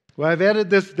Well, I've edited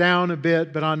this down a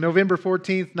bit, but on November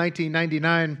 14th,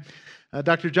 1999,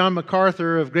 Dr. John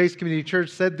MacArthur of Grace Community Church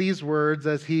said these words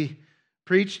as he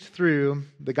preached through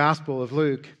the Gospel of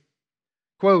Luke.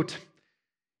 Quote,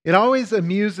 "It always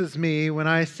amuses me when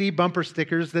I see bumper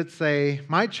stickers that say,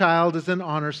 'My child is an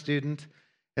honor student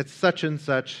at such and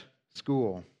such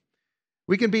school.'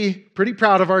 We can be pretty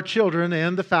proud of our children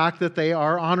and the fact that they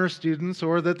are honor students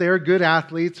or that they are good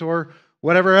athletes or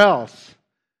whatever else.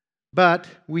 But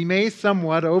we may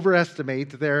somewhat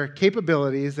overestimate their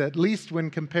capabilities, at least when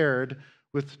compared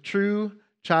with true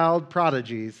child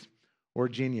prodigies or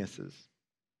geniuses."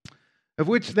 Of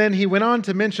which then he went on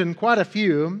to mention quite a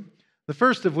few, the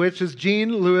first of which is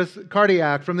Jean-Louis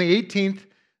Cardillac from the 18th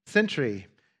century.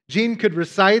 Jean could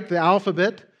recite the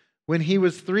alphabet when he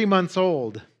was 3 months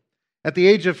old. At the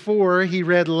age of 4, he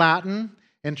read Latin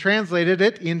and translated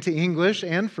it into English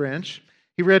and French.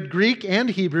 He read Greek and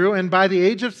Hebrew, and by the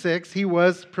age of 6, he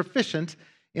was proficient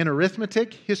in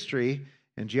arithmetic, history,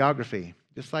 and geography.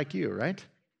 Just like you, right?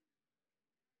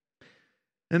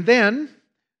 And then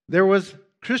there was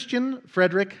Christian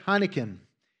Friedrich Heineken.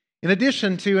 In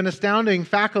addition to an astounding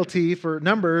faculty for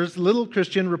numbers, little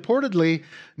Christian reportedly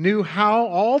knew how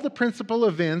all the principal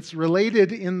events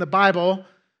related in the Bible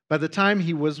by the time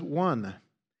he was 1.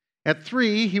 At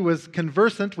 3, he was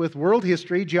conversant with world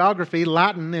history, geography,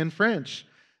 Latin, and French.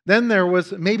 Then there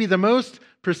was maybe the most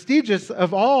prestigious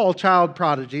of all child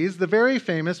prodigies, the very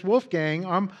famous Wolfgang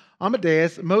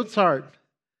Amadeus Mozart.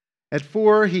 At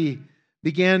 4, he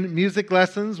began music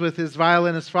lessons with his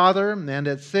violinist father, and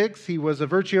at 6, he was a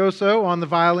virtuoso on the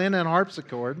violin and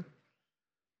harpsichord.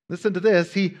 Listen to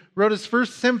this. He wrote his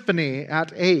first symphony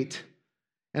at 8,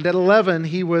 and at 11,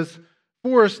 he was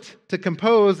forced to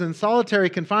compose in solitary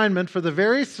confinement for the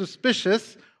very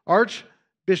suspicious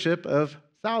Archbishop of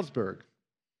Salzburg.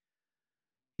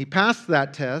 He passed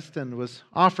that test and was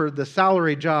offered the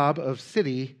salary job of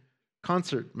city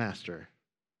concertmaster.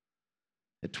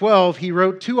 At 12, he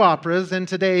wrote 2 operas, and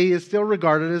today he is still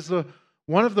regarded as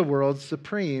one of the world's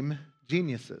supreme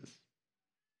geniuses.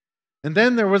 And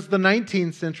then there was the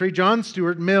 19th century John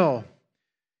Stuart Mill.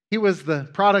 He was the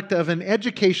product of an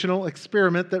educational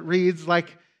experiment that reads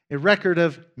like a record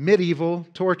of medieval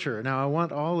torture. Now, I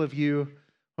want all of you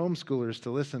homeschoolers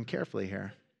to listen carefully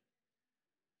here.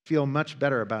 Feel much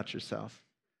better about yourself.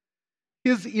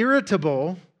 His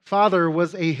irritable father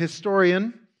was a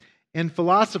historian and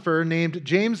philosopher named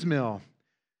James Mill.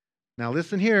 Now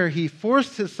listen here, he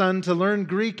forced his son to learn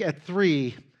Greek at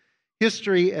 3,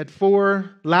 history at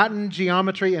 4, Latin,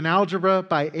 geometry, and algebra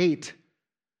by 8.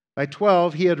 By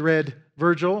 12, he had read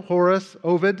Virgil, Horace,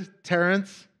 Ovid,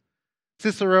 Terence,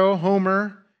 Cicero,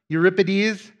 Homer,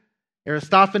 Euripides,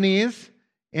 Aristophanes,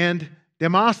 and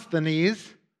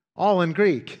Demosthenes, all in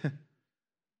Greek.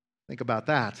 Think about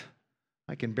that.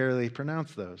 I can barely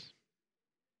pronounce those.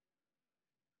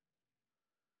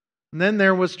 And then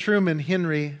there was Truman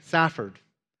Henry Safford.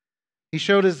 He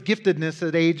showed his giftedness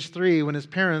at age 3 when his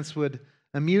parents would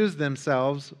amuse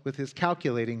themselves with his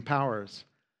calculating powers.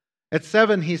 At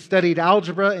 7, he studied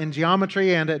algebra and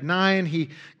geometry, and at 9,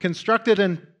 he constructed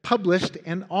and published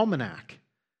an almanac.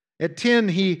 At 10,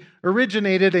 he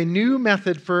originated a new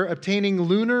method for obtaining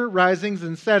lunar risings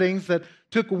and settings that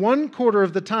took 1/4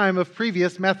 of the time of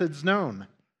previous methods known.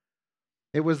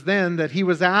 It was then that he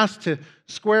was asked to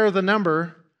square the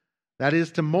number, that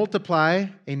is, to multiply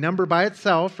a number by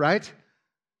itself, right?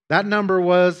 That number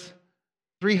was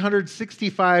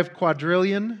 365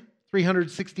 quadrillion,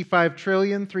 365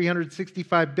 trillion,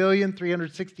 365 billion,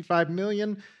 365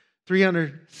 million,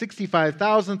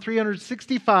 365,000,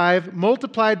 365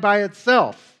 multiplied by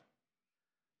itself.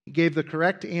 He gave the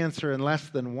correct answer in less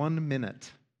than 1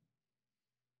 minute.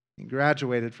 He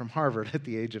graduated from Harvard at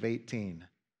the age of 18.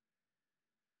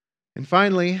 And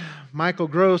finally, Michael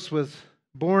Gross was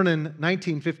born in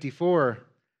 1954.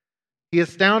 He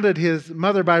astounded his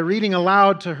mother by reading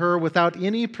aloud to her without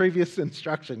any previous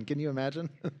instruction. Can you imagine?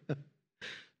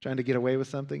 Trying to get away with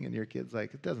something and your kid's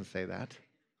like, it doesn't say that.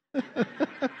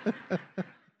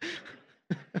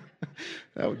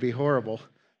 That would be horrible.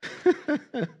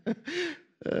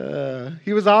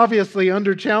 He was obviously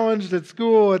under-challenged at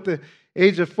school at the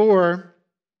age of 4.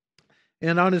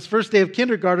 And on his first day of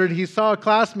kindergarten, he saw a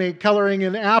classmate coloring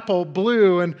an apple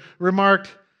blue and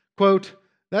remarked, quote,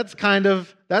 that's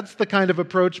the kind of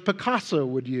approach Picasso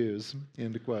would use,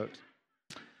 end quote.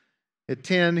 At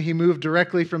 10, he moved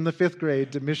directly from the 5th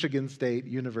grade to Michigan State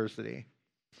University.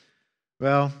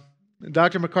 Well,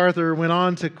 Dr. MacArthur went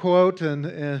on to quote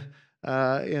and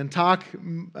talk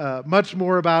much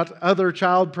more about other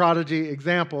child prodigy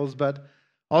examples, but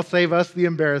I'll save us the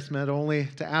embarrassment only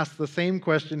to ask the same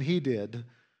question he did.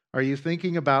 Are you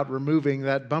thinking about removing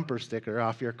that bumper sticker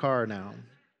off your car now?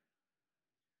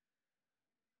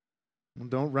 Well,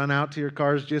 don't run out to your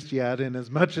cars just yet. And as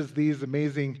much as these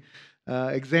amazing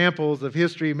examples of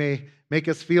history may make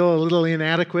us feel a little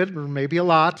inadequate, or maybe a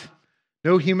lot,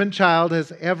 no human child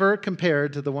has ever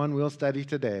compared to the one we'll study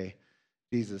today,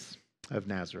 Jesus of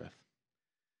Nazareth.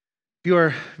 If you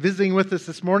are visiting with us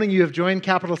this morning, you have joined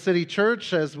Capital City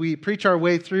Church as we preach our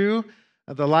way through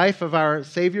the life of our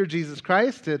Savior, Jesus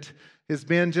Christ. It has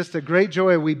been just a great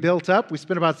joy we built up. We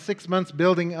spent about 6 months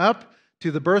building up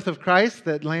to the birth of Christ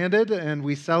that landed, and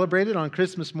we celebrated on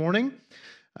Christmas morning.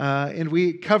 And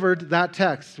we covered that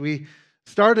text. We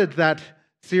started that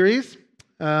series,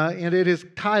 and it is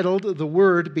titled, "The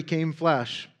Word Became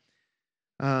Flesh."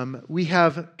 We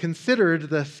have considered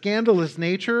the scandalous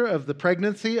nature of the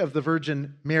pregnancy of the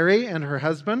Virgin Mary and her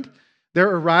husband, their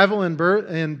arrival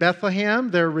in Bethlehem,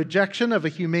 their rejection of a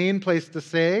humane place to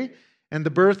stay, and the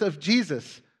birth of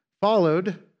Jesus,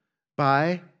 followed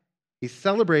by a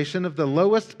celebration of the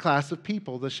lowest class of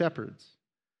people, the shepherds.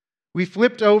 We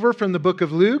flipped over from the book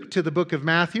of Luke to the book of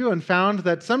Matthew and found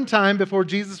that sometime before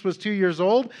Jesus was 2 years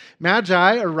old,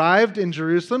 Magi arrived in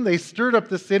Jerusalem. They stirred up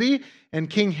the city, and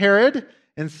King Herod,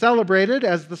 and celebrated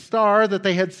as the star that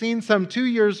they had seen some 2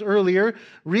 years earlier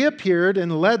reappeared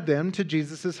and led them to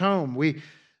Jesus' home.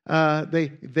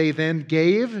 They then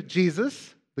gave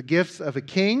Jesus the gifts of a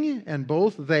king, and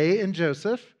both they and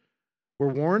Joseph were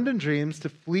warned in dreams to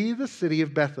flee the city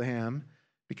of Bethlehem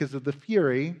because of the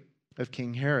fury of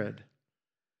King Herod.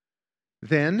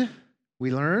 Then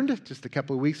we learned just a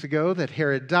couple of weeks ago that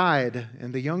Herod died,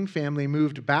 and the young family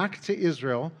moved back to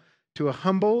Israel, to a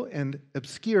humble and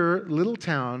obscure little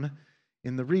town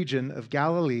in the region of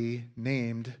Galilee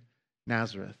named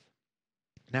Nazareth.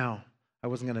 Now, I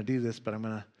wasn't going to do this, but I'm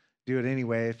going to do it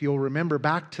anyway. If you'll remember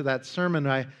back to that sermon,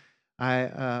 I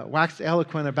waxed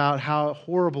eloquent about how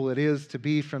horrible it is to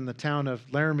be from the town of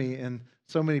Laramie in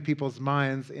so many people's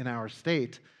minds in our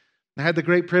state. I had the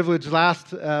great privilege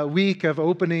last week of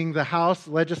opening the House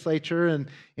legislature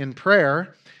in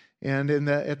prayer. And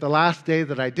at the last day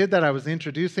that I did that, I was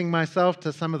introducing myself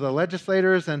to some of the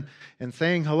legislators and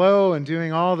saying hello and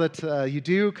doing all that you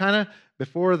do kind of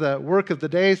before the work of the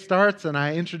day starts. And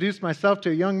I introduced myself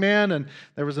to a young man, and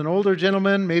there was an older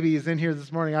gentleman, maybe he's in here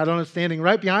this morning, I don't know, standing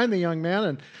right behind the young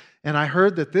man. And I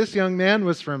heard that this young man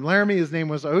was from Laramie. His name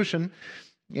was Ocean.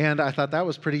 And I thought that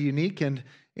was pretty unique. And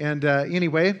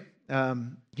anyway,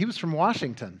 he was from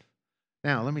Washington.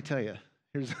 Now, let me tell you,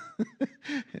 here's...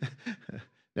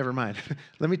 Never mind.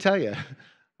 Let me tell you,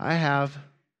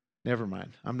 never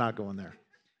mind. I'm not going there.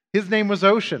 His name was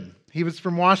Ocean. He was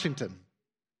from Washington.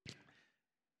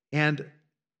 And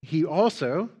he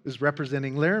also is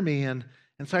representing Laramie. And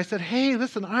so I said, hey,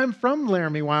 listen, I'm from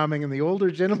Laramie, Wyoming. And the older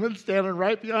gentleman standing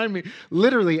right behind me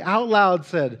literally out loud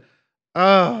said,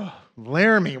 oh,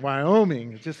 Laramie,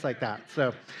 Wyoming, just like that.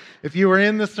 So if you were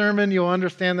in the sermon, you'll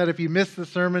understand that. If you missed the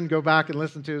sermon, go back and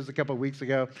listen to it. It was a couple of weeks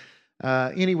ago.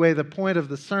 Anyway, the point of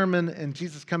the sermon and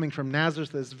Jesus coming from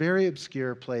Nazareth, this very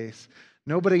obscure place.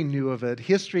 Nobody knew of it.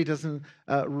 History doesn't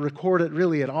record it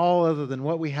really at all other than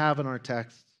what we have in our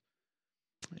texts.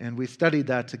 And we studied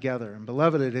that together. And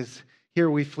beloved, it is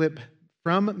here we flip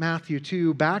from Matthew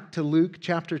 2 back to Luke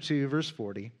chapter 2, verse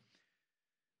 40,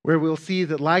 where we'll see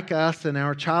that like us in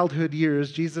our childhood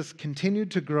years, Jesus continued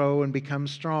to grow and become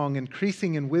strong,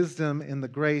 increasing in wisdom, and the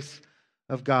grace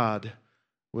of God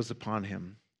was upon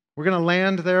him. We're going to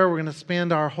land there. We're going to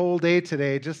spend our whole day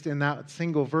today just in that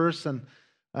single verse. And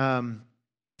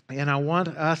I want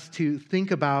us to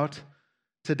think about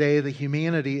today the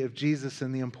humanity of Jesus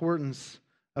and the importance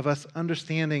of us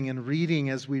understanding and reading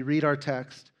as we read our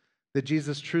text that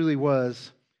Jesus truly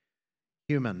was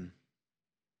human.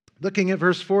 Looking at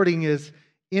verse 40 is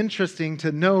interesting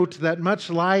to note that much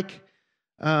like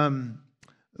the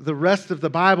rest of the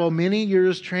Bible, many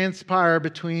years transpire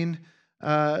between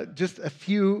just a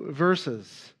few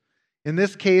verses. In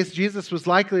this case, Jesus was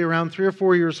likely around 3 or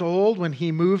 4 years old when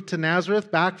he moved to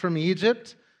Nazareth back from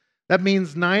Egypt. That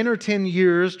means 9 or 10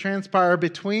 years transpire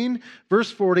between verse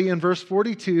 40 and verse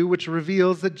 42, which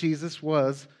reveals that Jesus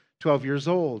was 12 years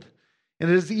old.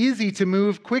 And it is easy to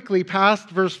move quickly past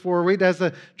verse 40 as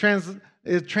a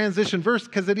transition verse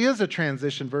because it is a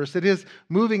transition verse. It is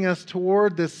moving us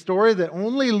toward this story that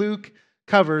only Luke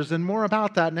covers, and more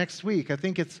about that next week. I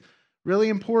think it's really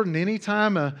important.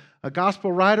 Anytime a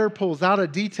gospel writer pulls out a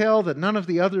detail that none of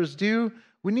the others do,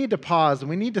 we need to pause and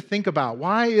we need to think about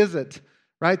why is it,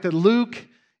 right, that Luke,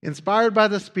 inspired by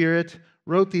the Spirit,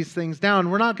 wrote these things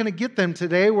down. We're not going to get them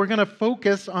today. We're going to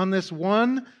focus on this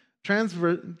one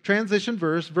transition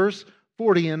verse, verse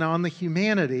 40, and on the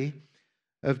humanity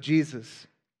of Jesus.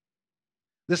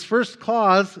 This first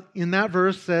clause in that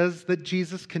verse says that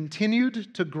Jesus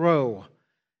continued to grow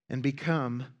and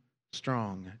become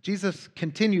strong. Jesus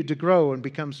continued to grow and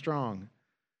become strong.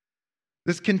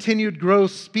 This continued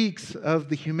growth speaks of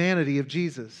the humanity of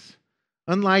Jesus.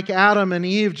 Unlike Adam and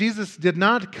Eve, Jesus did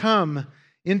not come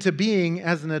into being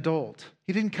as an adult.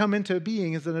 He didn't come into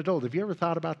being as an adult. Have you ever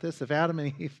thought about this? If Adam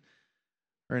and Eve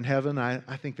are in heaven,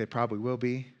 I think they probably will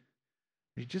be.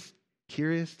 Are you just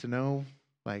curious to know,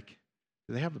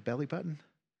 do they have a belly button?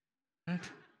 Right?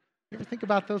 You ever think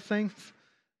about those things?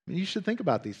 I mean, you should think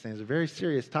about these things. They're very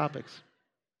serious topics.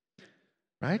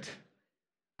 Right?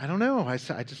 I don't know. I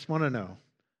just want to know.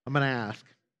 I'm going to ask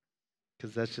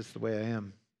because that's just the way I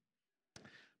am.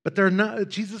 But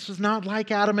Jesus was not like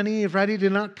Adam and Eve, right? He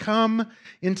did not come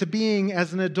into being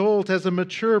as an adult, as a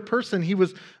mature person. He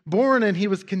was born and he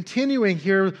was continuing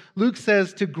here, Luke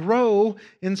says, to grow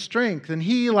in strength. And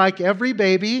he, like every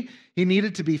baby, he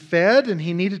needed to be fed and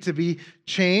he needed to be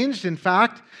changed. In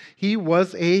fact, he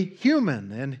was a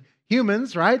human. And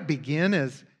humans, right, begin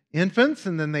as infants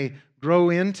and then they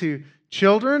grow into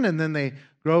children and then they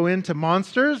grow into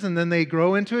monsters and then they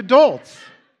grow into adults.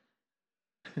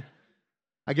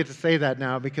 I get to say that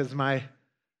now because I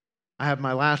have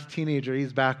my last teenager.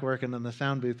 He's back working in the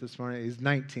sound booth this morning. He's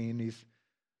 19. He's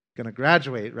going to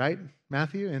graduate, right,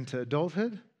 Matthew, into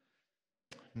adulthood?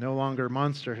 No longer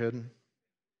monsterhood.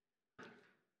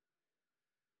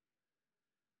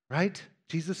 Right?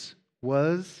 Jesus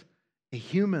was a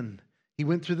human. He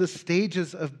went through the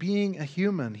stages of being a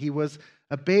human. He was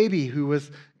a baby who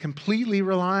was completely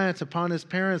reliant upon his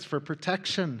parents for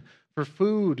protection, for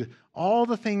food, all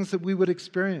the things that we would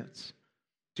experience.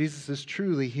 Jesus is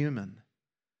truly human.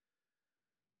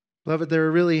 Beloved, there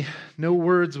are really no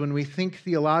words when we think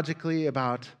theologically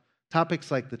about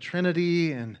topics like the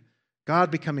Trinity and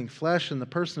God becoming flesh in the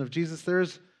person of Jesus.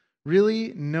 There's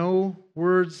really no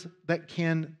words that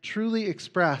can truly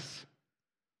express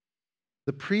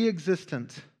the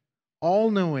pre-existent,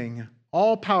 all-knowing,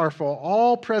 all-powerful,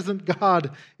 all-present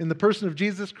God in the person of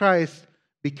Jesus Christ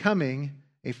becoming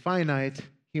a finite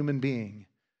human being.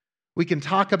 We can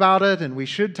talk about it, and we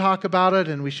should talk about it,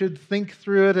 and we should think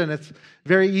through it, and it's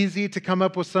very easy to come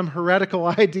up with some heretical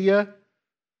idea.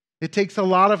 It takes a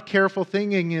lot of careful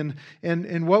thinking,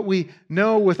 and what we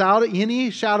know without any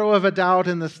shadow of a doubt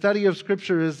in the study of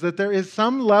Scripture is that there is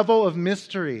some level of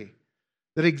mystery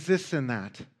that exists in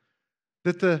that.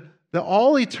 That the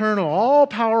all-eternal,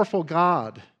 all-powerful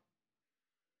God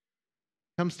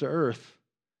comes to earth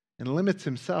and limits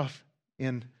himself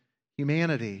in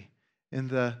humanity, in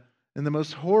the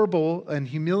most horrible and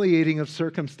humiliating of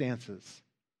circumstances,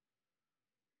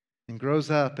 and grows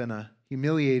up in a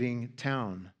humiliating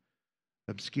town,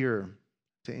 obscure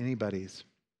to anybody's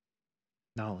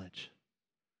knowledge.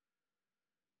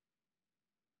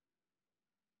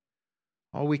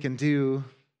 All we can do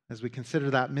as we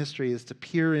consider that mystery is to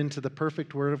peer into the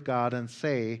perfect Word of God and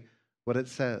say what it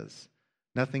says.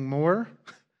 Nothing more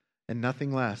and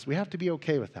nothing less. We have to be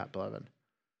okay with that, beloved.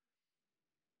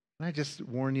 And I just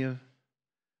warn you,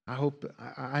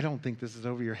 I don't think this is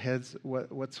over your heads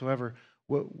whatsoever.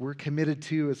 What we're committed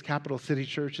to as Capital City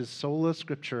Church is sola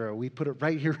scriptura. We put it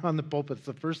right here on the pulpit. It's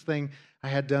the first thing I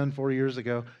had done 4 years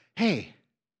ago. Hey,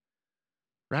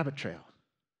 rabbit trail.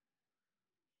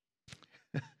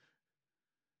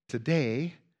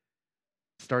 Today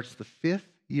starts the 5th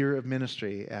year of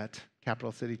ministry at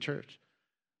Capital City Church.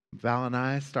 Val and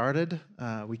I started,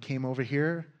 we came over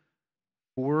here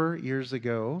 4 years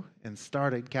ago and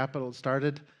started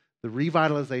the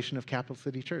revitalization of Capital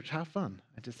City Church. How fun.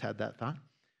 I just had that thought.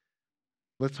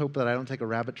 Let's hope that I don't take a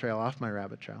rabbit trail off my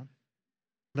rabbit trail.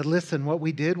 But listen, what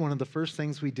we did, one of the first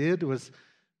things we did was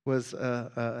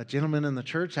a gentleman in the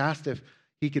church asked if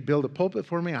he could build a pulpit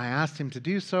for me. I asked him to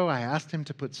do so. I asked him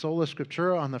to put sola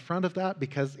scriptura on the front of that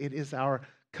because it is our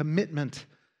commitment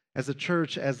as a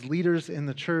church, as leaders in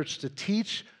the church, to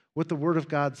teach what the Word of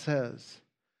God says.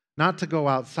 Not to go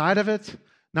outside of it,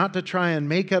 not to try and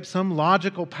make up some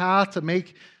logical path to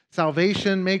make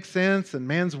salvation make sense and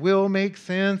man's will make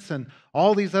sense and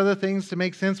all these other things to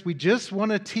make sense. We just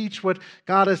want to teach what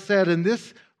God has said. And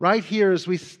this right here, as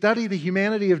we study the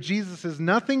humanity of Jesus, is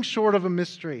nothing short of a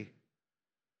mystery.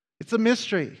 It's a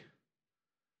mystery.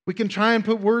 We can try and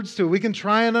put words to it. We can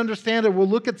try and understand it. We'll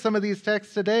look at some of these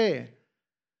texts today.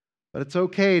 But it's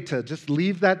okay to just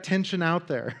leave that tension out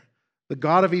there. The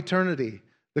God of eternity,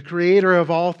 the creator of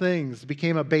all things,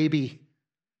 became a baby.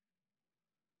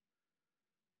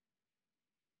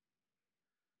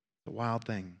 It's a wild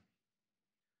thing.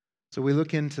 So we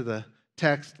look into the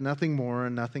text, nothing more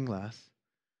and nothing less.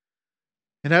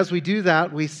 And as we do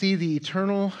that, we see the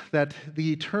eternal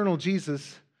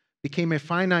Jesus became a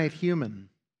finite human.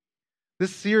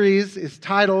 This series is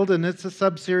titled, and it's a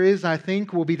sub-series, I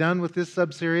think we'll be done with this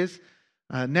sub-series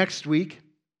next week,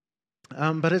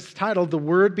 but it's titled, The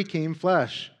Word Became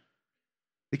Flesh,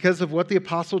 because of what the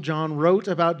Apostle John wrote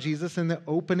about Jesus in the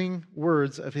opening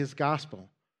words of his gospel.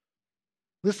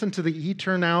 Listen to the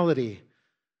eternality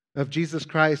of Jesus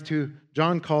Christ, who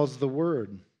John calls the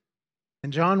Word.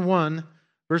 In John 1,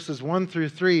 verses 1 through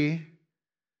 3,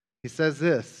 he says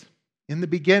this, "In the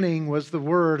beginning was the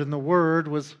Word, and the Word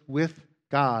was with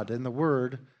God, and the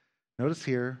Word," notice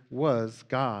here, "was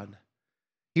God.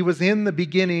 He was in the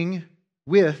beginning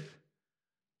with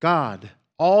God.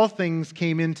 All things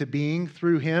came into being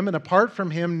through him, and apart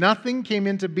from him, nothing came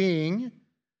into being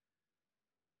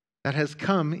that has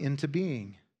come into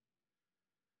being."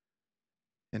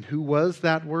 And who was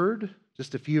that Word?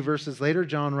 Just a few verses later,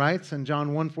 John writes in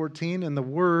John 1:14, "And the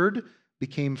Word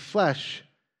became flesh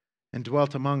and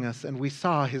dwelt among us, and we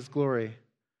saw his glory."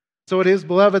 So it is,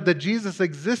 beloved, that Jesus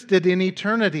existed in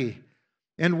eternity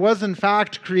and was in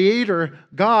fact Creator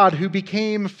God who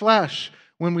became flesh.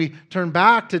 When we turn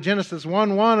back to Genesis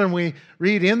 1:1 and we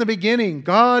read, "In the beginning,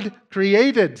 God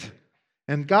created,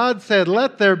 and God said,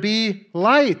 'Let there be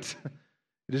light.'"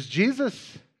 It is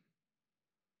Jesus.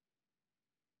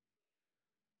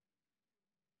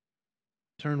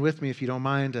 Turn with me, if you don't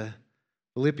mind, to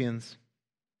Philippians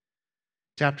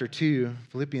chapter 2.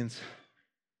 Philippians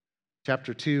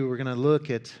chapter 2, we're going to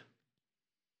look at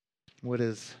what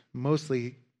is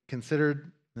mostly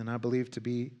considered, and I believe to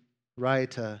be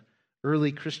right, a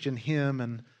early Christian hymn.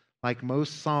 And like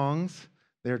most songs,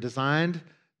 they're designed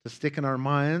to stick in our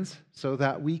minds so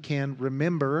that we can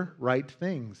remember right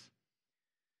things.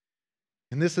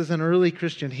 And this is an early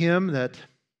Christian hymn that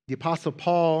the Apostle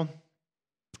Paul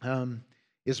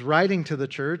is writing to the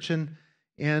church.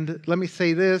 And let me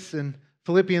say this, in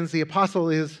Philippians, the apostle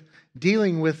is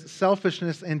dealing with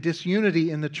selfishness and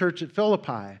disunity in the church at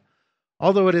Philippi.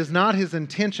 Although it is not his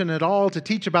intention at all to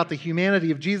teach about the humanity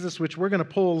of Jesus, which we're going to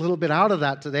pull a little bit out of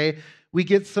that today, we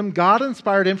get some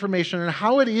God-inspired information on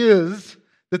how it is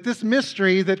that this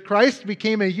mystery that Christ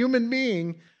became a human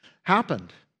being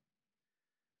happened.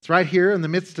 It's right here in the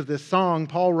midst of this song.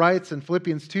 Paul writes in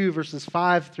Philippians 2, verses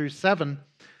 5 through 7,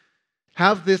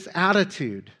 "Have this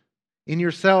attitude in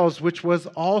yourselves, which was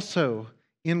also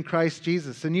in Christ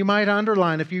Jesus." And you might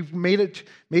underline, if you've made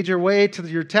your way to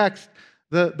your text,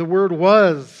 the word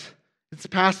 "was." It's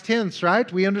past tense,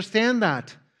 right? We understand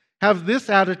that. "Have this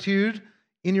attitude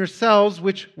in yourselves,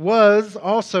 which was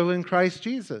also in Christ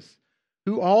Jesus,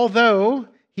 who although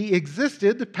he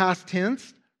existed," past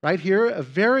tense, right here, a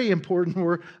very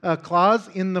important clause,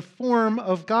 "in the form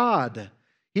of God."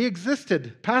 He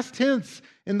existed, past tense,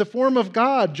 in the form of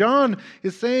God. John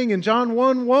is saying in John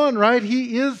 1:1, right?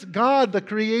 He is God, the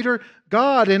Creator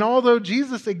God. And although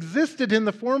Jesus existed in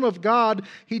the form of God,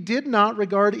 he did not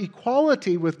regard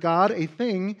equality with God a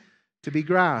thing to be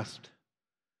grasped.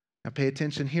 Now pay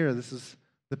attention here. This is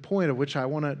the point of which I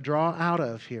want to draw out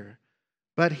of here.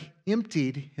 "But he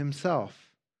emptied himself."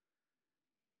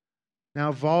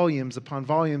 Now volumes upon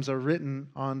volumes are written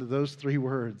on those three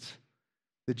words,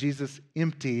 that Jesus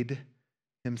emptied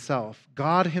himself.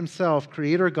 God himself,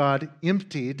 Creator God,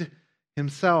 emptied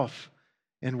himself.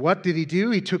 And what did he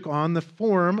do? He took on the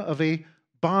form of a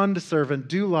bondservant,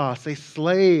 doulos, a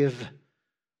slave.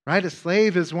 Right? A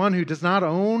slave is one who does not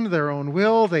own their own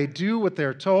will. They do what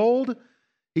they're told.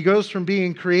 He goes from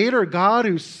being Creator God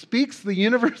who speaks the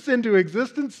universe into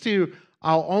existence to,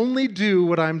 "I'll only do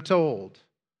what I'm told."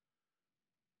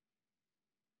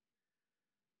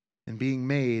 And being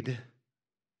made,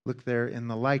 look there, in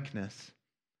the likeness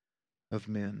of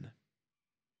men.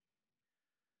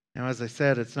 Now, as I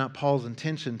said, it's not Paul's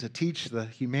intention to teach the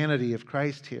humanity of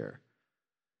Christ here.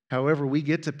 However, we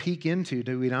get to peek into,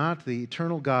 do we not, the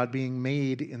eternal God being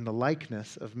made in the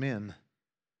likeness of men.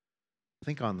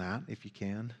 Think on that if you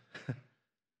can.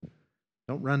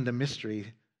 Don't run to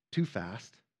mystery too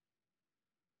fast.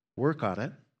 Work on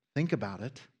it. Think about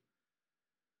it.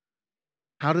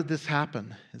 How did this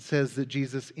happen? It says that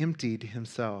Jesus emptied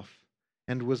himself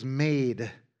and was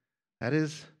made. That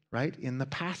is, right, in the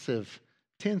passive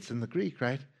tense in the Greek,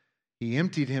 right? He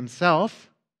emptied himself,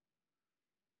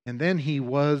 and then he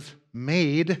was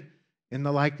made in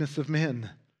the likeness of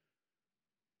men.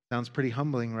 Sounds pretty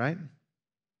humbling, right?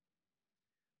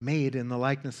 Made in the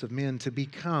likeness of men to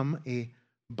become a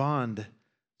bond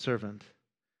servant.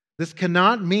 This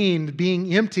cannot mean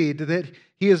being emptied, that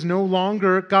he is no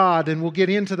longer God, and we'll get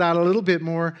into that a little bit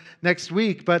more next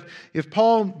week. But if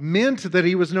Paul meant that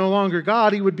he was no longer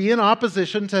God, he would be in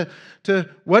opposition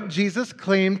to what Jesus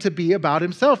claimed to be about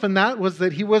himself, and that was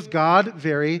that he was God,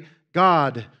 very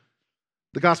God.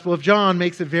 The Gospel of John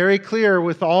makes it very clear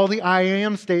with all the I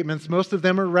am statements. Most of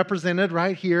them are represented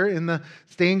right here in the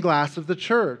stained glass of the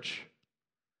church.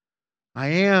 I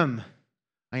am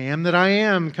that I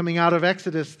am, coming out of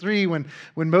Exodus 3 when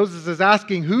Moses is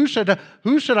asking, who should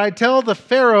I tell the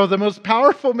Pharaoh, the most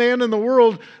powerful man in the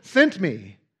world, sent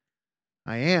me?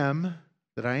 I am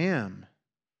that I am.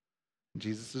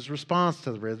 Jesus' response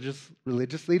to the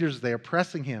religious leaders, they are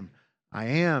pressing him. I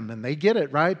am. And they get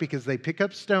it, right? Because they pick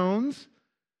up stones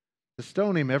to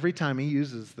stone him every time he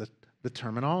uses the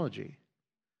terminology.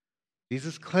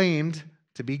 Jesus claimed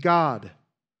to be God,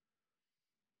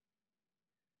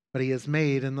 but he is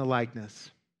made in the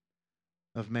likeness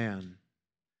of man.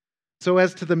 So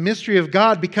as to the mystery of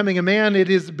God becoming a man, it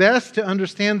is best to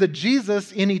understand that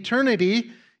Jesus in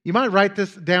eternity, you might write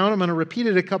this down, I'm going to repeat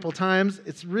it a couple times.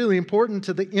 It's really important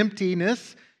to the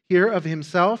emptiness here of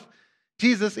himself.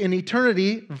 Jesus in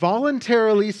eternity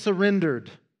voluntarily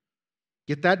surrendered.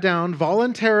 Get that down.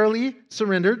 Voluntarily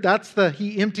surrendered. That's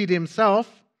he emptied himself.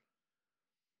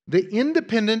 The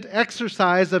independent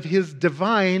exercise of his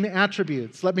divine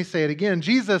attributes. Let me say it again.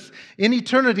 Jesus in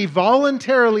eternity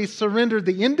voluntarily surrendered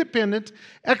the independent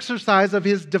exercise of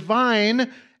his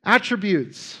divine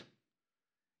attributes.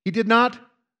 He did not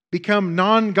become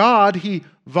non-God. He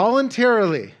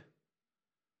voluntarily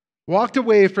walked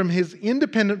away from his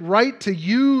independent right to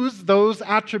use those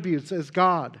attributes as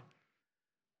God.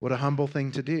 What a humble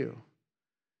thing to do.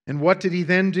 And what did he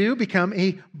then do? Become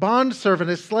a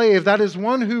bondservant, a slave. That is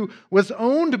one who was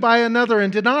owned by another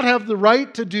and did not have the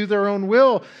right to do their own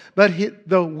will, but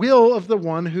the will of the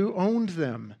one who owned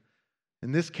them.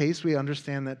 In this case, we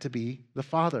understand that to be the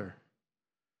Father.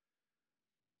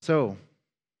 So,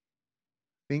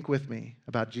 think with me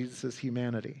about Jesus'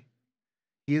 humanity.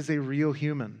 He is a real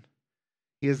human.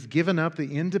 He has given up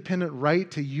the independent right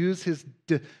to use his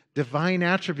divine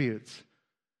attributes.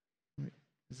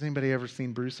 Has anybody ever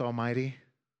seen Bruce Almighty?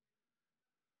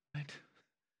 Right?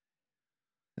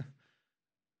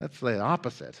 That's the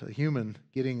opposite, a human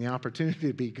getting the opportunity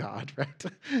to be God, right?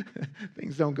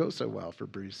 Things don't go so well for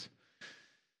Bruce.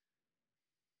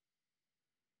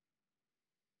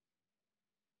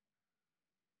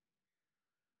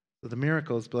 So the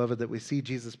miracles, beloved, that we see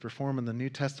Jesus perform in the New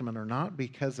Testament are not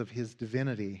because of his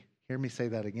divinity. Hear me say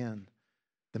that again.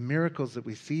 The miracles that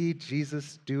we see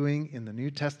Jesus doing in the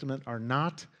New Testament are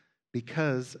not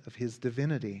because of his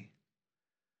divinity,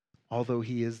 although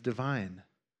he is divine.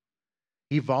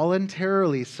 He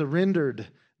voluntarily surrendered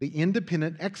the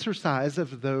independent exercise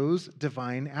of those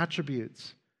divine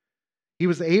attributes. He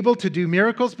was able to do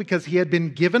miracles because he had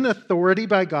been given authority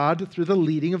by God through the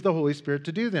leading of the Holy Spirit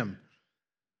to do them.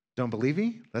 Don't believe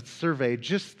me? Let's survey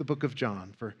just the book of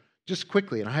John for just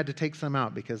quickly. And I had to take some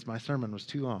out because my sermon was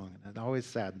too long. And it always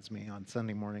saddens me on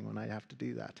Sunday morning when I have to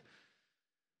do that.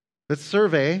 Let's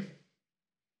survey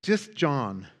just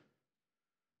John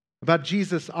about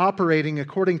Jesus operating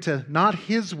according to not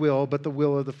his will, but the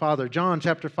will of the Father. John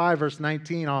chapter 5, verse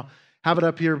 19. I'll have it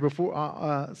up here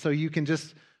before so you can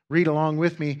just read along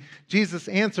with me. Jesus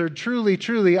answered, "Truly,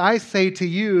 truly, I say to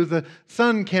you, the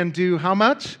Son can do how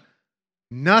much?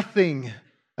 Nothing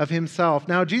of himself."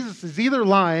 Now, Jesus is either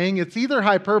lying, it's either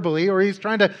hyperbole, or he's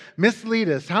trying to mislead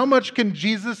us. How much can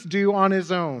Jesus do on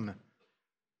his own?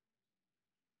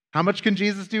 How much can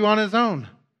Jesus do on his own?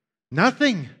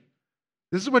 Nothing.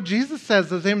 This is what Jesus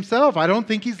says of himself. I don't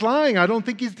think he's lying. I don't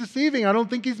think he's deceiving. I don't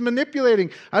think he's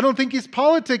manipulating. I don't think he's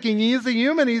politicking. He is a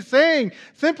human. He's saying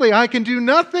simply, I can do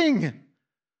nothing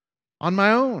on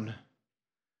my own.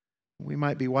 We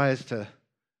might be wise to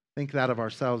think that of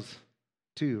ourselves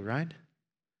too, right?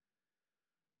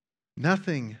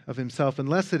 Nothing of himself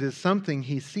unless it is something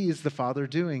he sees the Father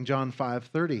doing. John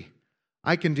 5:30.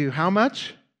 I can do how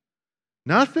much?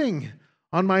 Nothing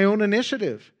on my own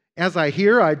initiative. As I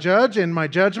hear, I judge, and my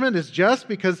judgment is just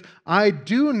because I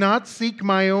do not seek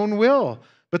my own will,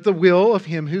 but the will of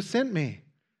him who sent me.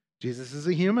 Jesus is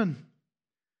a human.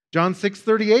 John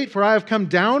 6:38, for I have come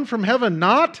down from heaven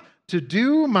not to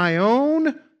do my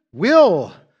own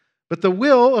will, but the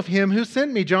will of him who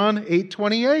sent me. John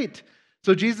 8:28.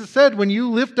 So Jesus said, when you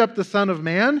lift up the Son of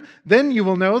Man, then you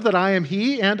will know that I am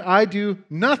he, and I do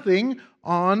nothing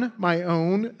on my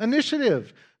own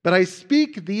initiative. But I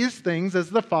speak these things as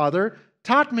the Father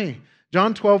taught me.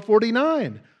 John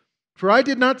 12:49. For I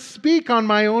did not speak on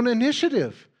my own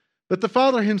initiative, but the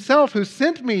Father himself who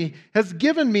sent me has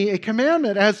given me a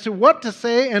commandment as to what to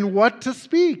say and what to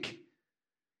speak.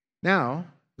 Now,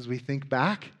 as we think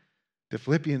back to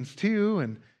Philippians 2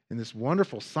 and in this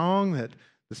wonderful song that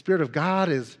the Spirit of God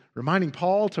is reminding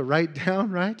Paul to write down,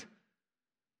 right?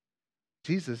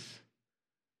 Jesus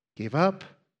gave up.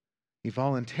 He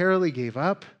voluntarily gave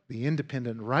up the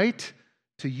independent right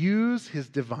to use his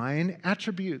divine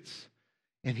attributes.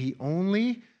 And he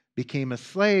only became a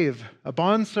slave, a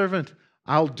bondservant.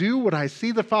 I'll do what I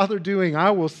see the Father doing.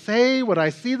 I will say what I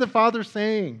see the Father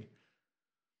saying.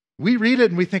 We read it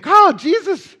and we think, oh,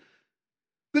 Jesus,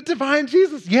 the divine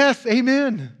Jesus. Yes,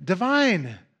 amen,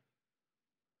 divine.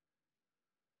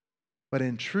 But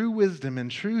in true wisdom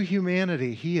and true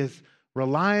humanity, he is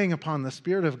relying upon the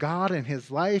Spirit of God in his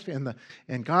life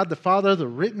and God the Father, the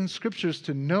written scriptures,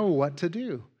 to know what to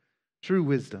do. True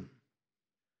wisdom.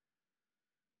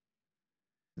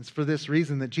 It's for this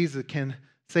reason that Jesus can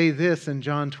say this in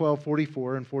John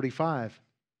 12:44 and 45.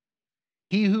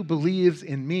 He who believes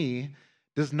in me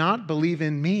does not believe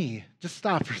in me. Just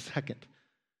stop for a second.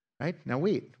 Right? Now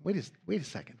wait a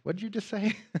second. What did you just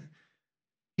say?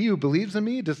 He who believes in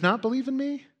me does not believe in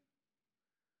me,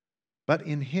 but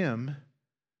in him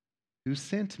who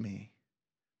sent me.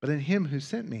 But in him who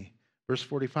sent me. Verse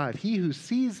 45. He who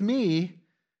sees me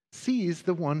sees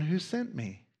the one who sent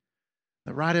me.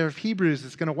 The writer of Hebrews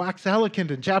is going to wax eloquent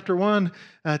in chapter 1,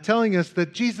 telling us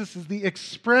that Jesus is the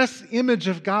express image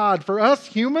of God. For us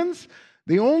humans,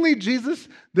 the only Jesus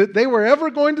that they were ever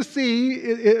going to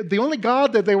see, the only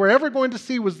God that they were ever going to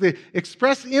see was the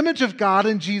express image of God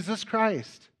in Jesus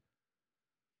Christ.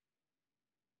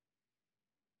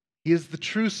 He is the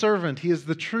true servant. He is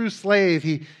the true slave.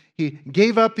 He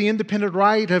gave up the independent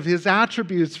right of his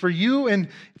attributes for you and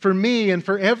for me and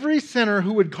for every sinner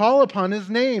who would call upon his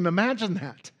name. Imagine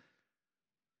that.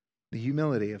 The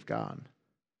humility of God.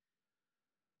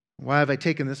 Why have I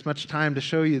taken this much time to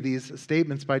show you these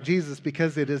statements by Jesus?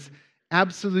 Because it is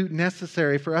absolute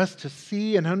necessary for us to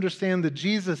see and understand that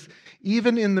Jesus,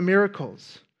 even in the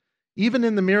miracles,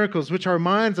 which our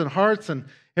minds and hearts and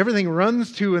everything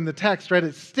runs to in the text, right?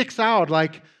 It sticks out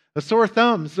like a sore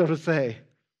thumb, so to say.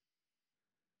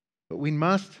 But we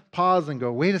must pause and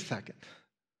go, wait a second.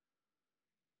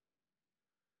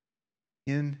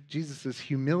 In Jesus'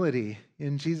 humility,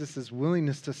 in Jesus'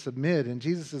 willingness to submit, in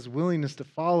Jesus' willingness to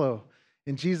follow,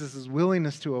 in Jesus'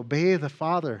 willingness to obey the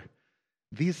Father,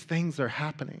 these things are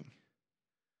happening.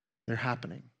 They're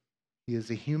happening. He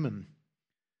is a human.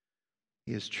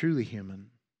 He is truly human.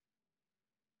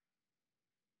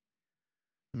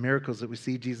 The miracles that we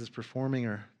see Jesus performing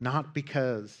are not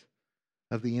because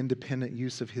of the independent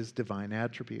use of his divine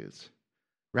attributes.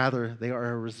 Rather, they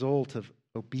are a result of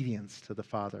obedience to the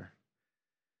Father.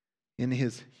 In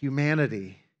his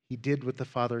humanity, he did what the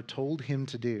Father told him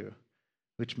to do,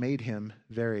 which made him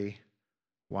very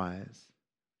wise.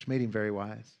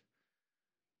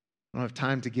 I don't have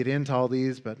time to get into all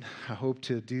these, but I hope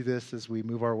to do this as we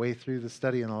move our way through the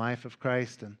study in the life of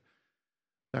Christ. And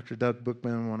Dr. Doug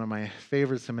Bookman, one of my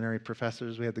favorite seminary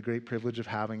professors, we had the great privilege of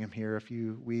having him here a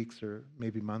few weeks or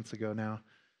maybe months ago now.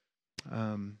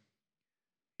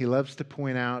 He loves to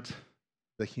point out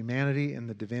the humanity and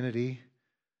the divinity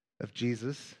of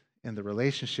Jesus and the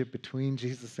relationship between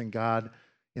Jesus and God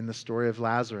in the story of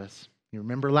Lazarus. You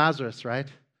remember Lazarus, right?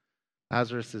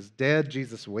 Lazarus is dead.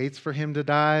 Jesus waits for him to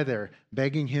die. They're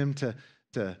begging him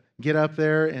to get up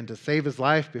there and to save his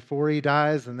life before he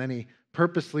dies, and then he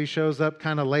purposely shows up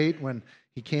kind of late when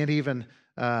he can't even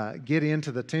get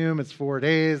into the tomb. It's 4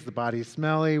 days. The body's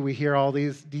smelly. We hear all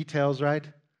these details, right?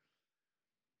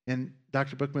 And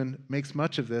Dr. Bookman makes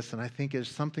much of this, and I think is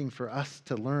something for us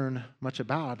to learn much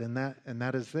about, and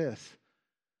that is this,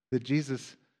 that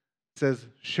Jesus says,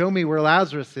 show me where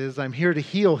Lazarus is. I'm here to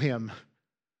heal him,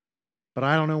 but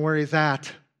I don't know where he's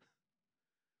at.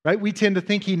 Right? We tend to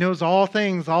think he knows all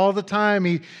things all the time.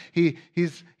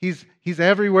 He's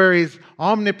everywhere. He's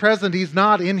omnipresent. He's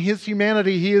not. In his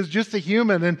humanity, he is just a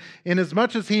human. And in as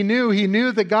much as he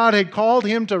knew that God had called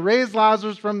him to raise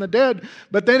Lazarus from the dead.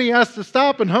 But then he has to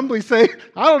stop and humbly say,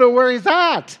 I don't know where he's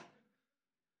at.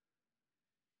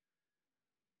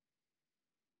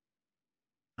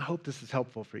 I hope this is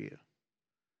helpful for you,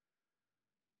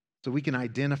 so we can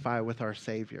identify with our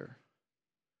Savior.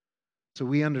 So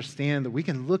we understand that we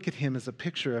can look at him as a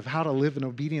picture of how to live an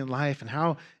obedient life and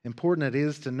how important it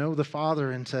is to know the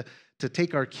Father and to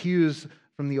take our cues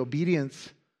from the obedience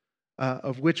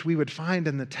of which we would find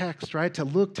in the text, right? To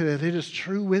look to it as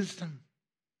true wisdom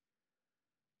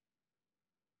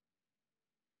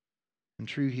and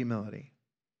true humility.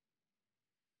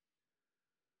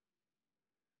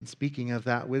 And speaking of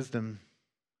that wisdom,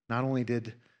 not only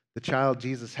did the child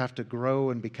Jesus have to grow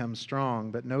and become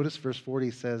strong, but notice verse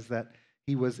 40 says that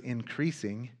he was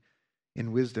increasing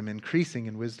in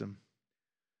wisdom.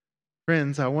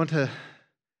 Friends, I want to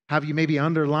have you maybe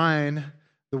underline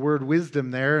the word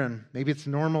wisdom there, and maybe it's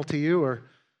normal to you, or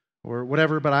or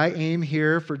whatever, but I aim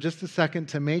here for just a second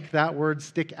to make that word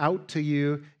stick out to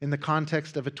you in the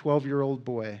context of a 12-year-old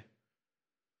boy.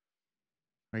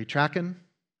 Are you tracking?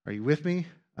 Are you with me?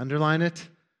 Underline it,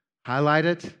 highlight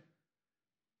it,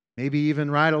 maybe even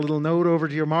write a little note over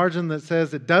to your margin that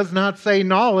says it does not say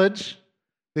knowledge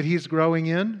that he's growing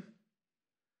in.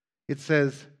 It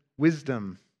says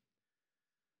wisdom.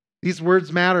 These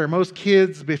words matter. Most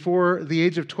kids before the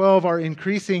age of 12 are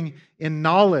increasing in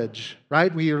knowledge,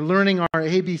 right? We are learning our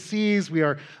ABCs, we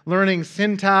are learning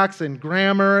syntax and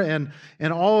grammar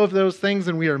and all of those things,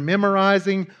 and we are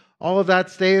memorizing all of that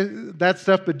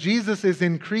stuff, but Jesus is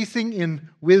increasing in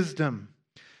wisdom.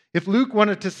 If Luke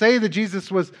wanted to say that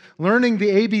Jesus was learning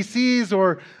the ABCs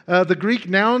or the Greek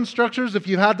noun structures, if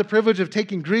you had the privilege of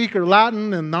taking Greek or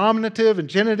Latin and nominative and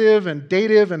genitive and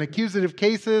dative and accusative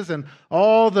cases and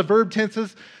all the verb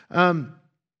tenses,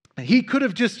 he could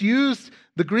have just used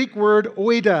the Greek word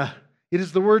oida. It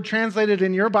is the word translated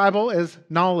in your Bible as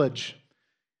knowledge.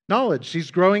 Knowledge.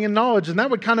 She's growing in knowledge. And that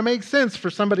would kind of make sense for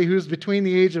somebody who's between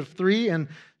the age of 3 and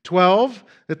 12,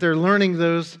 that they're learning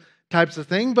those types of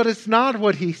things. But it's not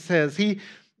what he says. He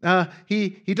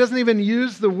doesn't even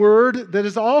use the word that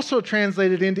is also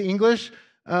translated into English,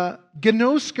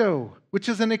 gnosko, which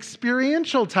is an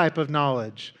experiential type of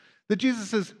knowledge. That Jesus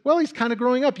says, well, he's kind of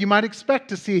growing up. You might expect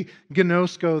to see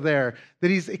gnosko there,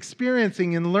 that he's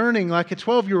experiencing and learning like a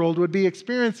 12-year-old would be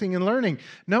experiencing and learning.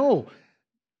 No,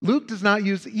 Luke does not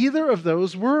use either of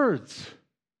those words.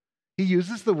 He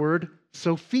uses the word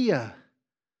Sophia.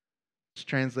 It's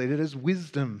translated as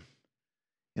wisdom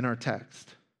in our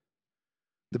text.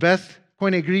 The best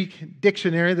Koine Greek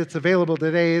dictionary that's available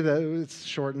today, it's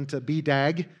shortened to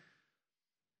BDAG,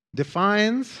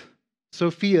 defines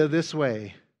Sophia this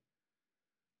way: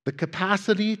 the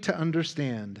capacity to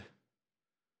understand.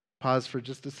 Pause for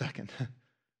just a second.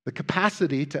 The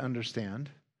capacity to understand.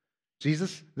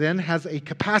 Jesus then has a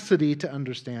capacity to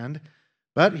understand,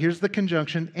 but here's the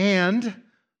conjunction, and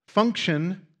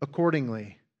function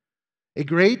accordingly. A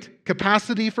great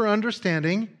capacity for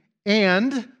understanding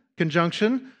and,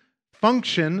 conjunction,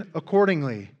 function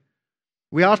accordingly.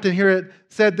 We often hear it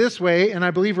said this way, and I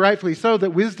believe rightfully so,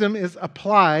 that wisdom is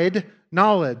applied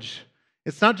knowledge.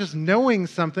 It's not just knowing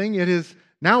something, it is,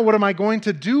 now what am I going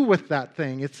to do with that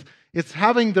thing? It's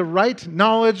having the right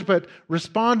knowledge, but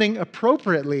responding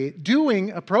appropriately,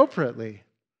 doing appropriately.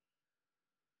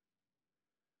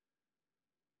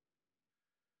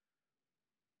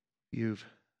 You've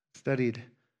studied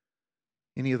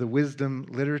any of the wisdom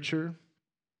literature,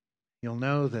 you'll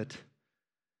know that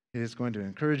it is going to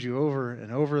encourage you over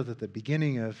and over that the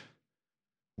beginning of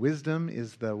wisdom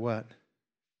is the what?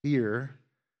 Fear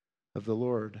of the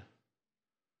Lord.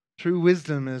 True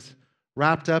wisdom is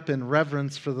wrapped up in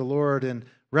reverence for the Lord, and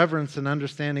reverence and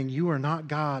understanding you are not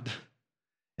God.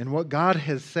 And what God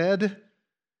has said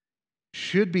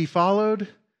should be followed.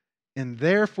 And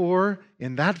therefore,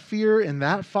 in that fear, in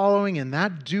that following, in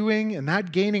that doing, in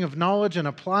that gaining of knowledge and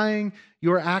applying,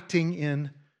 you're acting in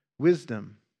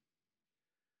wisdom.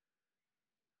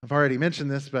 I've already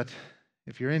mentioned this, but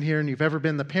if you're in here and you've ever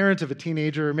been the parent of a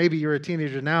teenager, or maybe you're a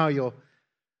teenager now, you'll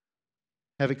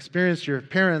have experienced your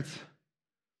parents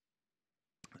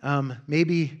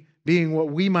maybe being what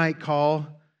we might call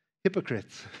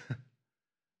hypocrites.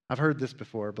 I've heard this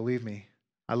before, believe me.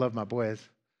 I love my boys.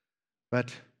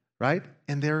 But, right?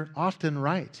 And they're often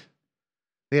right.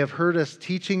 They have heard us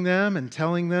teaching them and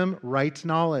telling them right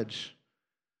knowledge.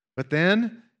 But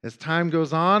then, as time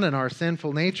goes on in our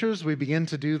sinful natures, we begin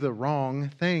to do the wrong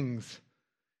things.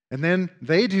 And then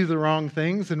they do the wrong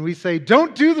things, and we say,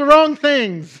 don't do the wrong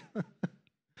things.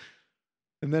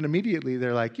 And then immediately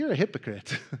they're like, you're a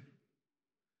hypocrite.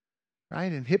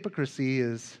 Right? And hypocrisy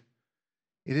is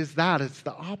that. It's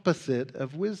the opposite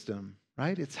of wisdom.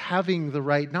 Right? It's having the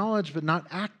right knowledge, but not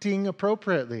acting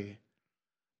appropriately.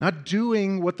 Not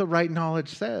doing what the right knowledge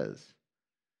says.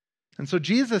 And so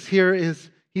Jesus here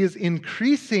he is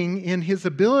increasing in his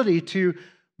ability to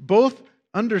both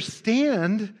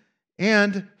understand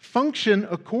and function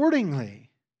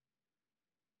accordingly.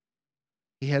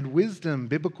 He had wisdom,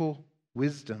 biblical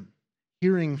wisdom,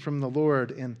 hearing from the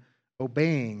Lord and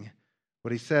obeying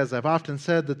what he says. I've often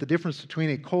said that the difference between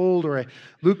a cold or a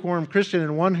lukewarm Christian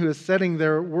and one who is setting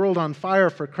their world on fire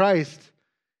for Christ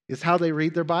is how they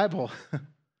read their Bible.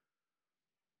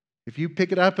 If you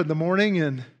pick it up in the morning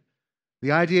and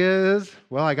the idea is,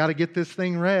 well, I got to get this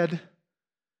thing read,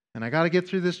 and I got to get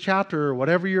through this chapter, or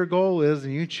whatever your goal is,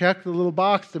 and you check the little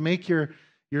box to make your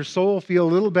soul feel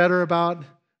a little better about,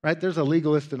 right? There's a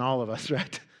legalist in all of us,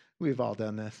 right? We've all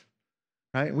done this,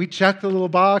 right? We check the little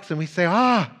box and we say,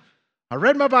 I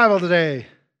read my Bible today.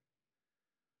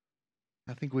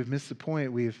 I think we've missed the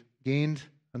point. We've gained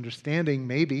understanding,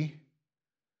 maybe,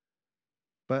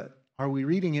 but are we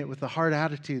reading it with a hard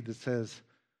attitude that says,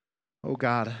 oh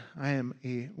God, I am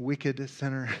a wicked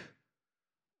sinner.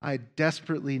 I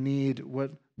desperately need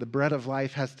what the bread of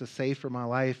life has to say for my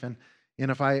life. And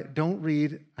if I don't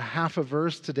read a half a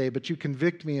verse today, but you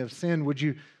convict me of sin, would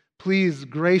you please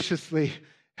graciously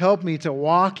help me to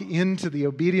walk into the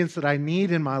obedience that I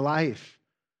need in my life?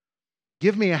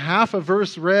 Give me a half a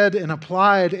verse read and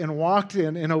applied and walked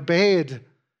in and obeyed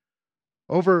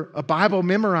over a Bible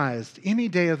memorized any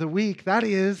day of the week. That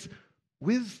is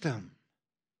wisdom.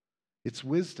 It's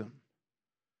wisdom.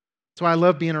 That's why I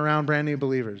love being around brand new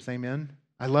believers. Amen?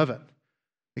 I love it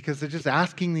because they're just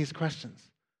asking these questions.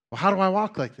 Well, how do I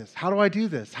walk like this? How do I do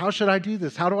this? How should I do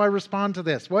this? How do I respond to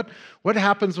this? What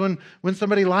happens when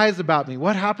somebody lies about me?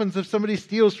 What happens if somebody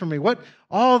steals from me?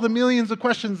 All the millions of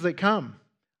questions that come.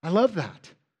 I love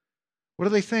that. What are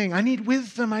they saying? I need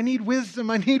wisdom. I need wisdom.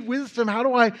 I need wisdom. How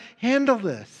do I handle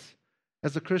this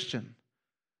as a Christian?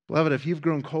 Beloved, if you've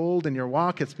grown cold in your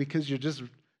walk, it's because you're just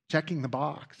checking the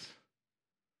box.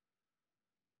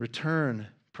 Return,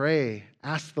 pray,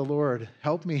 ask the Lord,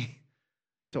 help me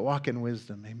to walk in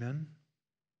wisdom. Amen?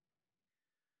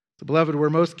 So, beloved, where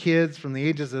most kids from the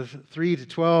ages of 3 to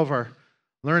 12 are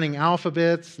learning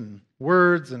alphabets and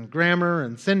words and grammar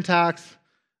and syntax,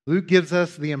 Luke gives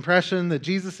us the impression that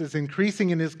Jesus is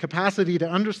increasing in his capacity to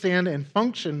understand and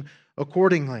function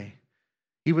accordingly.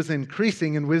 He was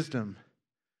increasing in wisdom.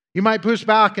 You might push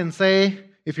back and say,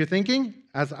 if you're thinking,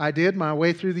 as I did my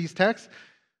way through these texts,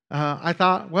 I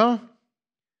thought, well,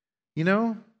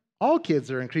 all kids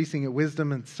are increasing at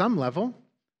wisdom at some level,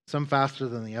 some faster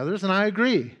than the others, and I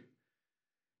agree.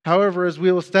 However, as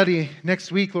we will study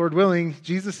next week, Lord willing,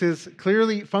 Jesus is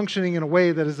clearly functioning in a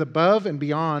way that is above and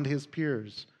beyond his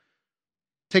peers.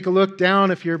 Take a look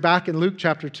down, if you're back in Luke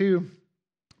chapter 2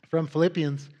 from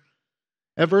Philippians,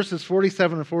 at verses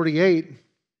 47 and 48.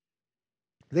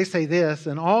 They say this,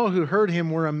 and all who heard him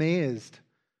were amazed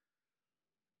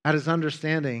at his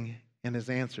understanding and his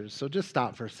answers. So just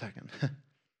stop for a second.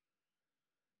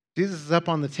 Jesus is up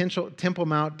on the Temple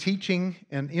Mount teaching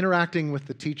and interacting with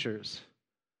the teachers.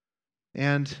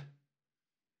 And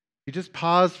you just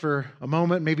pause for a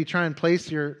moment, maybe try and place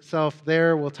yourself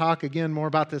there. We'll talk again more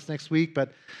about this next week,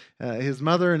 but his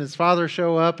mother and his father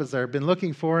show up as they've been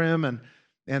looking for him,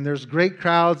 and there's great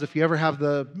crowds. If you ever have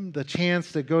the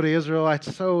chance to go to Israel, I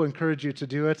so encourage you to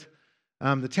do it.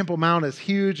 The Temple Mount is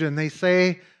huge, and they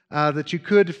say that you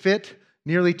could fit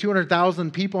nearly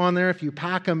 200,000 people on there if you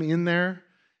pack them in there.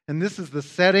 And this is the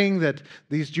setting that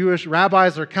these Jewish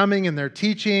rabbis are coming and they're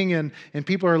teaching and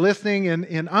people are listening.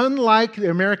 And unlike the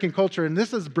American culture, and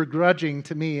this is begrudging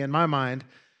to me in my mind,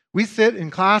 we sit in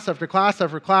class after class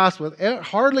after class with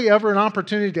hardly ever an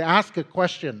opportunity to ask a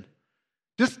question.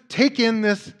 Just take in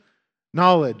this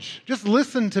knowledge. Just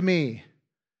listen to me.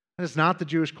 That is not the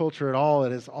Jewish culture at all.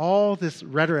 It is all this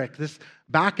rhetoric, this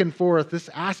back and forth, this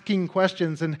asking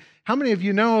questions. And how many of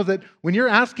you know that when you're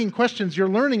asking questions, you're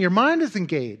learning, your mind is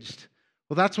engaged?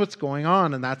 Well, that's what's going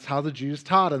on, and that's how the Jews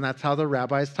taught, and that's how the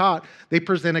rabbis taught. They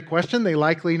present a question they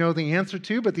likely know the answer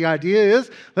to, but the idea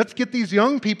is, let's get these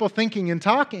young people thinking and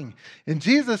talking. And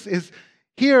Jesus is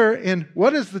here, and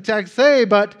what does the text say?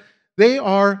 But they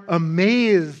are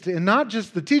amazed, and not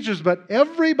just the teachers, but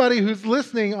everybody who's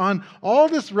listening on all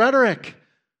this rhetoric.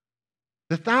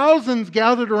 The thousands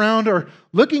gathered around are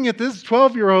looking at this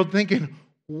 12-year-old thinking,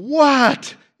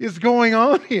 what is going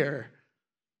on here?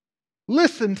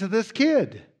 Listen to this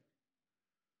kid.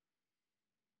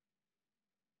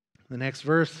 The next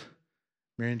verse,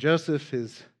 Mary and Joseph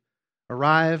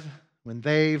arrive when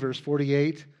they, verse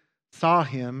 48, saw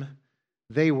him,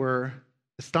 they were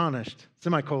astonished.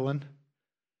 Semicolon.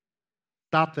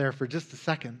 Stop there for just a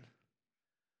second.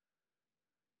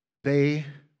 They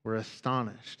were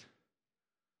astonished.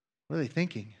 What are they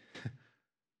thinking?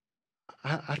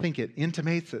 I think it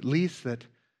intimates at least that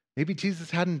maybe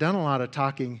Jesus hadn't done a lot of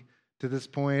talking to this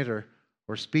point or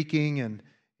speaking,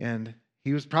 and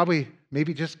he was probably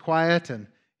maybe just quiet and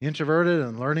introverted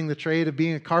and learning the trade of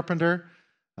being a carpenter,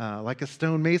 like a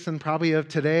stonemason probably of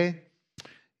today.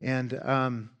 And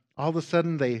all of a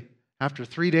sudden, after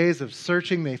 3 days of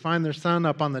searching, they find their son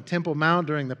up on the Temple Mount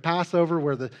during the Passover,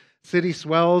 where the city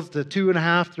swells to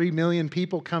 2.5-3 million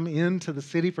people come into the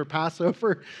city for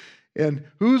Passover. And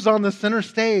who's on the center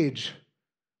stage?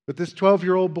 But this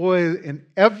 12-year-old boy, and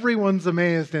everyone's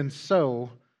amazed, and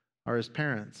so are his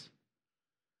parents.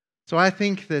 So I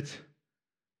think that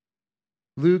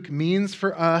Luke means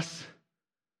for us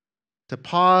to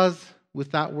pause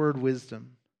with that word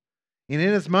wisdom. And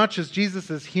inasmuch as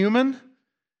Jesus is human,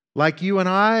 like you and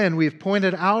I, and we've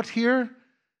pointed out here,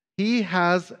 He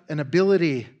has an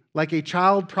ability, like a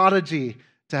child prodigy,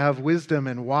 to have wisdom.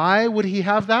 And why would he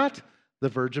have that? The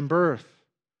virgin birth.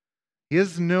 He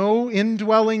has no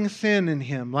indwelling sin in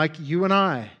him, like you and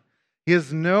I. He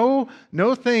has no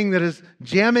thing that is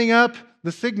jamming up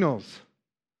the signals.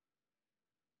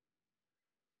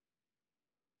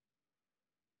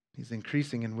 He's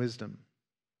increasing in wisdom.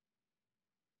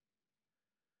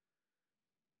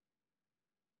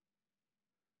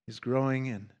 He's growing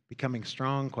and becoming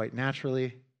strong quite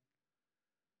naturally.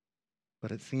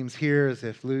 But it seems here as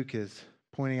if Luke is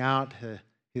pointing out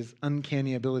his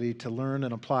uncanny ability to learn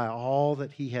and apply all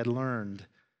that he had learned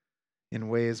in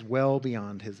ways well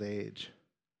beyond his age.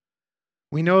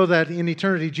 We know that in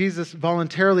eternity, Jesus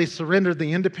voluntarily surrendered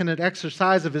the independent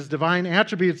exercise of his divine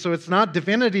attributes. So it's not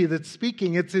divinity that's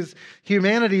speaking, it's his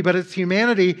humanity, but it's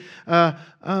humanity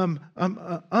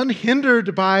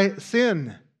unhindered by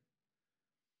sin.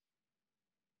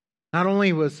 Not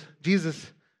only was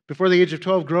Jesus, before the age of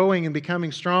 12, growing and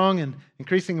becoming strong and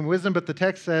increasing in wisdom, but the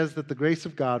text says that the grace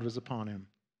of God was upon him.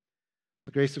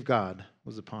 The grace of God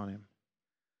was upon him.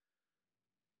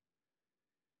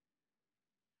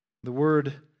 The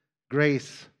word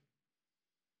grace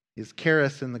is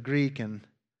charis in the Greek, and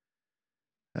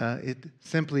it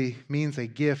simply means a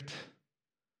gift.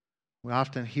 We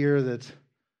often hear that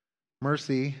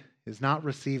mercy is not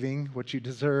receiving what you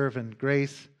deserve, and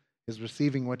grace is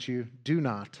receiving what you do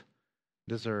not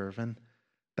deserve. And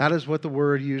that is what the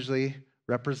word usually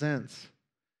represents.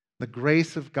 The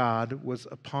grace of God was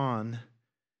upon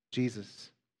Jesus.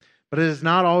 But it is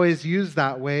not always used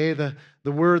that way. The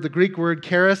Greek word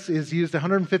charis is used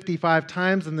 155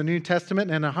 times in the New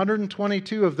Testament, and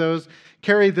 122 of those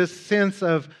carry this sense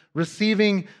of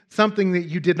receiving something that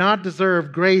you did not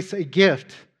deserve, grace, a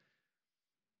gift.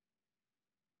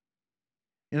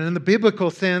 And in the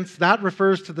biblical sense, that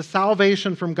refers to the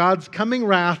salvation from God's coming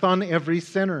wrath on every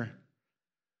sinner.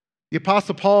 The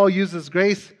Apostle Paul uses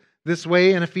grace this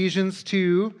way in Ephesians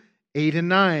 2, 8 and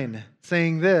 9,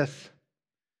 saying this.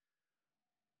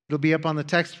 It'll be up on the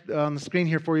text on the screen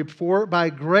here for you. For by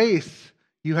grace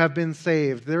you have been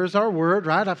saved. There's our word,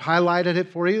 right? I've highlighted it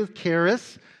for you,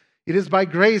 charis. It is by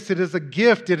grace. It is a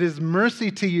gift. It is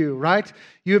mercy to you, right?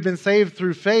 You have been saved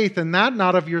through faith, and that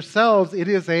not of yourselves. It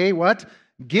is a what?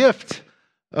 Gift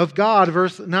of God.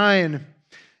 Verse 9.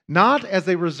 Not as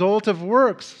a result of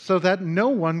works, so that no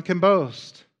one can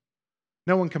boast.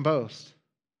 No one can boast.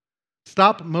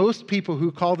 Stop most people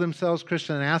who call themselves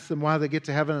Christian and ask them why they get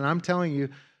to heaven, and I'm telling you,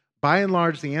 by and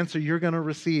large, the answer you're going to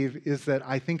receive is that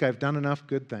I think I've done enough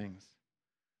good things.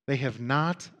 They have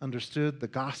not understood the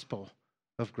gospel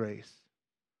of grace.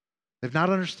 They've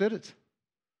not understood it.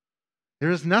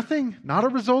 There is nothing, not a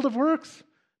result of works.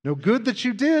 No good that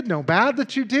you did, no bad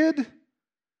that you did.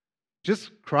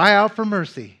 Just cry out for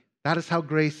mercy. That is how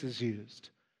grace is used.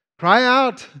 Cry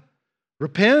out,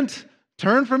 repent,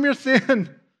 turn from your sin.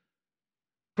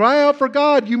 Cry out for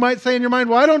God. You might say in your mind,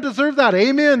 well, I don't deserve that.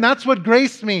 Amen. That's what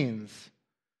grace means.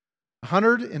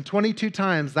 122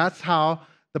 times, that's how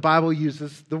the Bible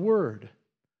uses the word,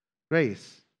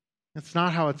 grace. That's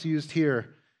not how it's used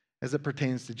here as it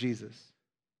pertains to Jesus.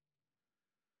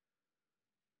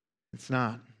 It's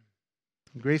not.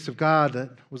 The grace of God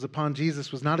that was upon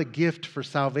Jesus was not a gift for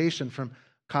salvation from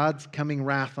God's coming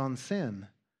wrath on sin,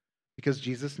 because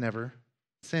Jesus never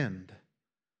sinned.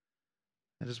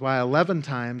 That is why 11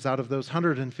 times out of those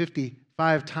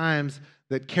 155 times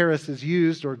that charis is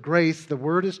used, or grace, the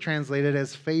word is translated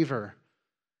as favor.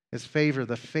 As favor.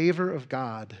 The favor of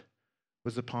God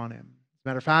was upon him. As a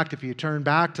matter of fact, if you turn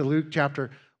back to Luke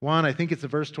chapter 1, I think it's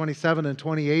verse 27 and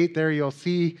 28, there you'll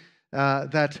see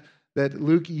that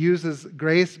Luke uses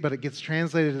grace, but it gets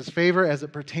translated as favor as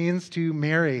it pertains to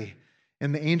Mary.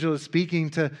 And the angel is speaking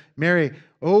to Mary,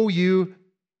 "Oh, you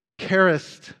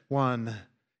charised one,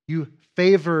 you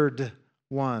favored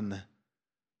one."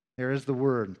 There is the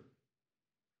word.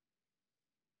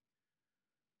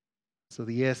 So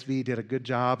the ESV did a good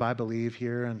job, I believe,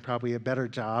 here, and probably a better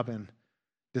job in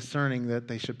discerning that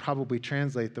they should probably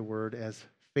translate the word as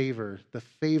favor. The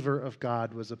favor of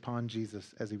God was upon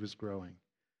Jesus as he was growing.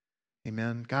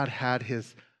 Amen. God had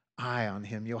his eye on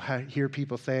him. You'll hear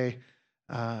people say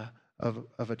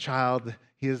of a child,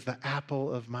 he is the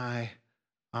apple of my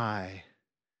eye.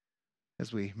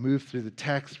 As we move through the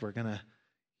text, we're going to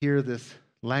hear this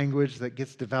language that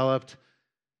gets developed.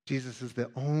 Jesus is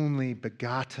the only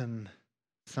begotten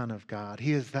Son of God.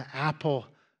 He is the apple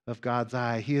of God's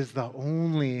eye. He is the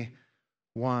only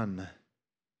one.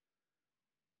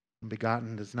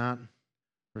 Begotten does not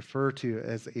refer to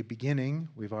as a beginning.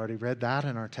 We've already read that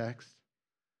in our text.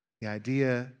 The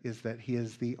idea is that he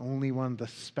is the only one, the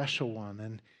special one,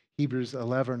 and Hebrews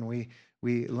 11,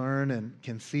 we learn and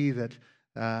can see that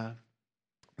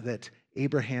that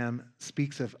Abraham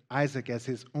speaks of Isaac as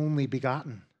his only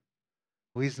begotten.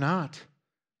 Well, he's not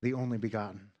the only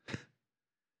begotten. He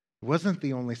wasn't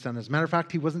the only son. As a matter of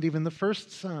fact, he wasn't even the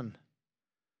first son.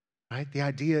 Right? The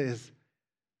idea is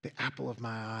the apple of my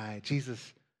eye.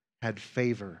 Jesus had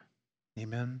favor.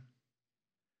 Amen.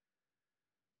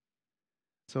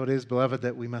 So it is, beloved,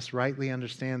 that we must rightly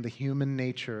understand the human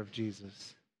nature of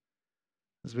Jesus.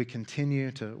 As we continue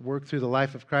to work through the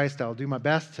life of Christ, I'll do my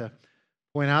best to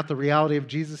point out the reality of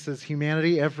Jesus'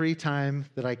 humanity every time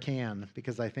that I can,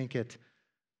 because I think it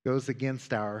goes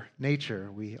against our nature.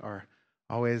 We are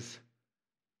always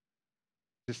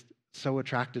just so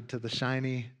attracted to the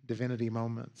shiny divinity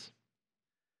moments.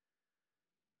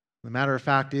 The matter of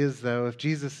fact is, though, if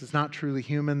Jesus is not truly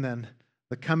human, then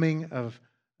the coming of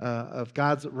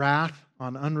God's wrath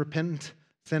on unrepentant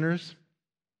sinners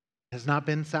has not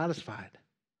been satisfied,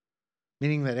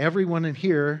 meaning that everyone in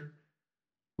here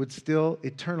would still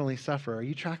eternally suffer. Are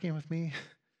you tracking with me?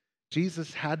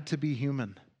 Jesus had to be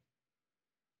human,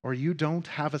 or you don't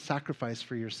have a sacrifice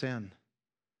for your sin.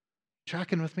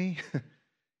 Tracking with me?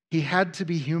 He had to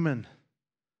be human.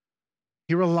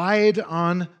 He relied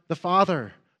on the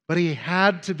Father, but he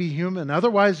had to be human.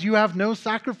 Otherwise, you have no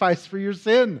sacrifice for your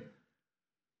sin.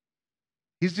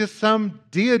 He's just some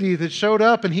deity that showed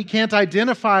up and he can't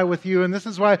identify with you. And this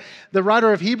is why the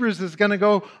writer of Hebrews is going to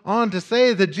go on to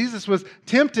say that Jesus was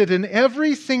tempted in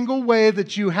every single way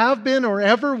that you have been or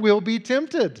ever will be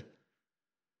tempted.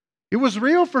 It was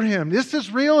real for him. Just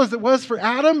as real as it was for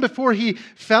Adam before he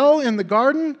fell in the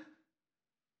garden.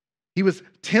 He was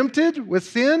tempted with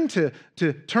sin to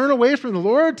turn away from the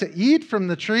Lord, to eat from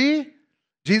the tree.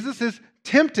 Jesus is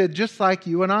tempted just like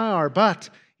you and I are.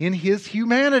 But in his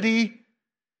humanity,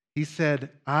 he said,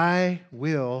 I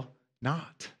will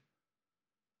not.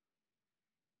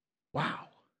 Wow.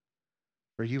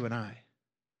 For you and I.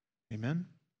 Amen?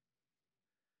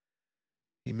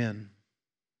 Amen.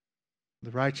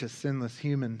 The righteous, sinless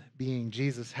human being,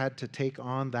 Jesus, had to take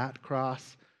on that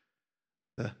cross,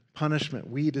 the punishment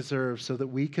we deserve, so that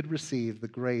we could receive the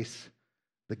grace,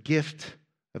 the gift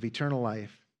of eternal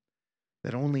life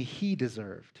that only he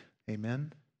deserved.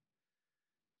 Amen?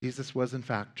 Jesus was, in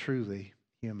fact, truly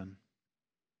human.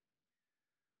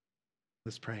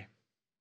 Let's pray.